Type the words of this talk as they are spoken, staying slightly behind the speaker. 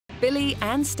Billy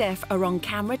and Steph are on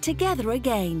camera together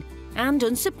again. And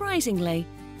unsurprisingly,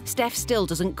 Steph still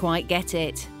doesn't quite get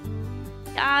it.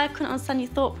 I couldn't understand your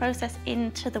thought process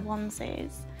into the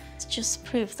onesies. It just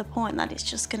proves the point that it's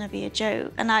just going to be a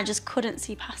joke, and I just couldn't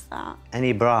see past that.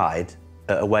 Any bride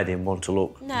at a wedding want to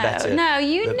look better. No,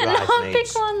 you than not a big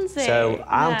bridesmaids. onesie. So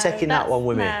I'm taking that one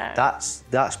with me. No.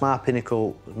 That's my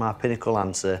pinnacle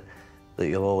answer that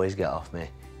you'll always get off me.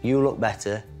 You look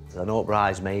better than all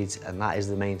bridesmaids, and that is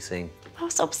the main thing. I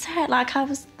was upset, like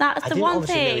that's the one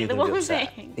thing, the one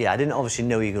thing. Yeah, I didn't obviously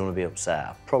know you were going to be upset.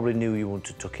 I probably knew you would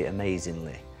have took it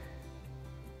amazingly.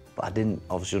 But I didn't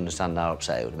obviously understand how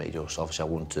upset it would have made you, so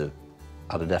obviously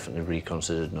I'd have definitely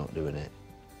reconsidered not doing it.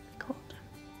 Good.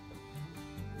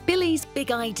 Billy's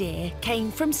big idea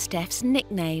came from Steph's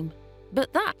nickname,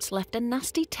 but that left a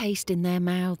nasty taste in their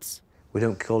mouths. We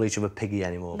don't call each other Piggy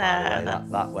anymore, by the way.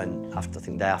 That went after, I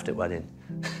think, day after wedding.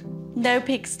 No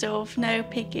pig stuff, no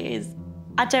piggies.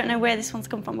 I don't know where this one's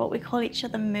come from, but we call each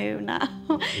other Moo now.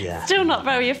 Yeah. Still not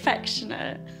very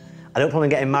affectionate. I don't plan on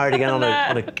getting married again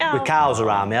with cows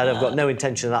around me. I've got no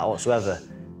intention of that whatsoever.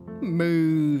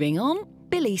 Moving on,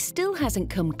 Billy still hasn't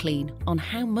come clean on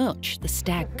how much the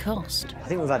stag cost. I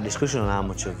think we've had a discussion on how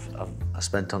much I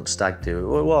spent on stag do.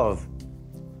 Well,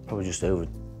 probably just over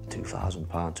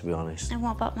 £2,000, to be honest. And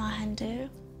what about my hen do?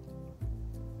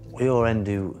 Well, your hen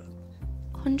do...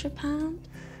 £100?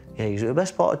 Yeah, you the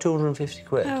best part of 250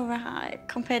 quid. Oh, right.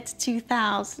 Compared to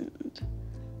 2,000.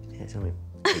 Yeah, tell me.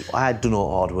 I had done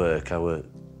all hard work.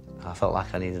 I felt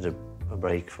like I needed a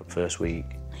break for the first week.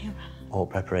 Right. All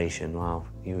preparation, wow,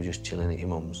 you were just chilling at your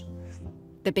mum's.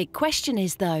 The big question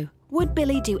is, though, would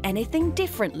Billy do anything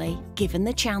differently given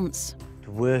the chance?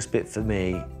 The worst bit for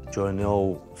me during the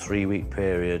whole 3-week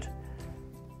period,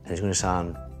 and it's going to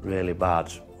sound really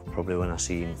bad, probably when I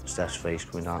seen Steph's face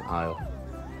coming down the aisle.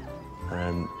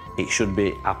 It should be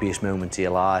the happiest moment of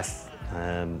your life,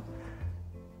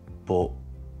 but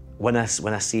when I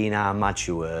seen how mad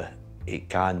she were, I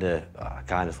kind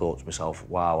of thought to myself,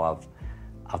 wow,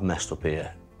 I've messed up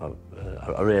here.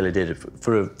 I really did.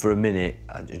 For a minute,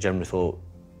 I generally thought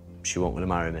she wasn't going to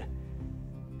marry me.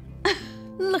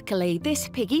 Luckily, this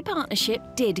piggy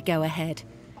partnership did go ahead,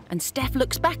 and Steph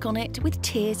looks back on it with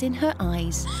tears in her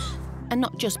eyes. And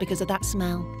not just because of that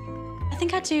smell. I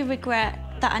think I do regret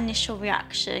that initial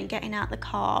reaction, getting out the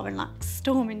car and like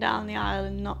storming down the aisle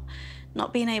and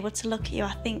not being able to look at you.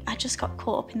 I think I just got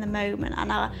caught up in the moment,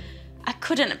 and I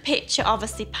couldn't picture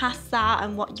obviously past that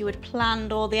and what you had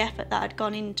planned, all the effort that had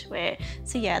gone into it.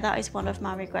 So yeah, that is one of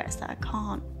my regrets that I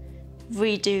can't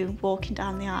redo walking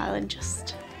down the aisle and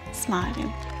just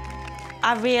smiling.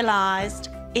 I realised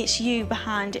it's you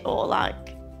behind it all,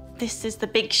 like this is the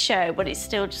big show, but it's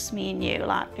still just me and you,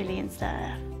 like Billy and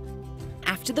Steph.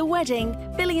 After the wedding,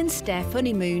 Billy and Steph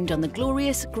honeymooned on the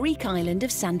glorious Greek island of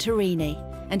Santorini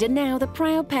and are now the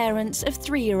proud parents of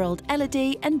 3-year-old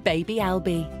Elodie and baby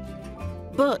Albie.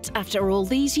 But after all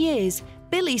these years,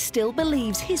 Billy still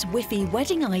believes his whiffy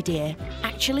wedding idea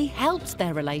actually helped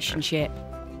their relationship.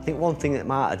 I think one thing that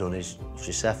might have done is,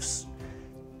 obviously Steph's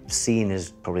seen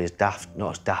as probably as daft,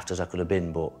 not as daft as I could have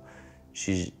been, but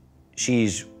she's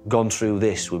gone through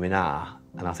this with me now,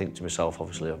 and I think to myself,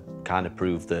 obviously, I've kind of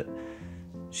proved that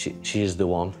she is the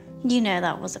one. You know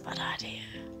that was a bad idea.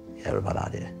 Yeah, a bad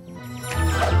idea.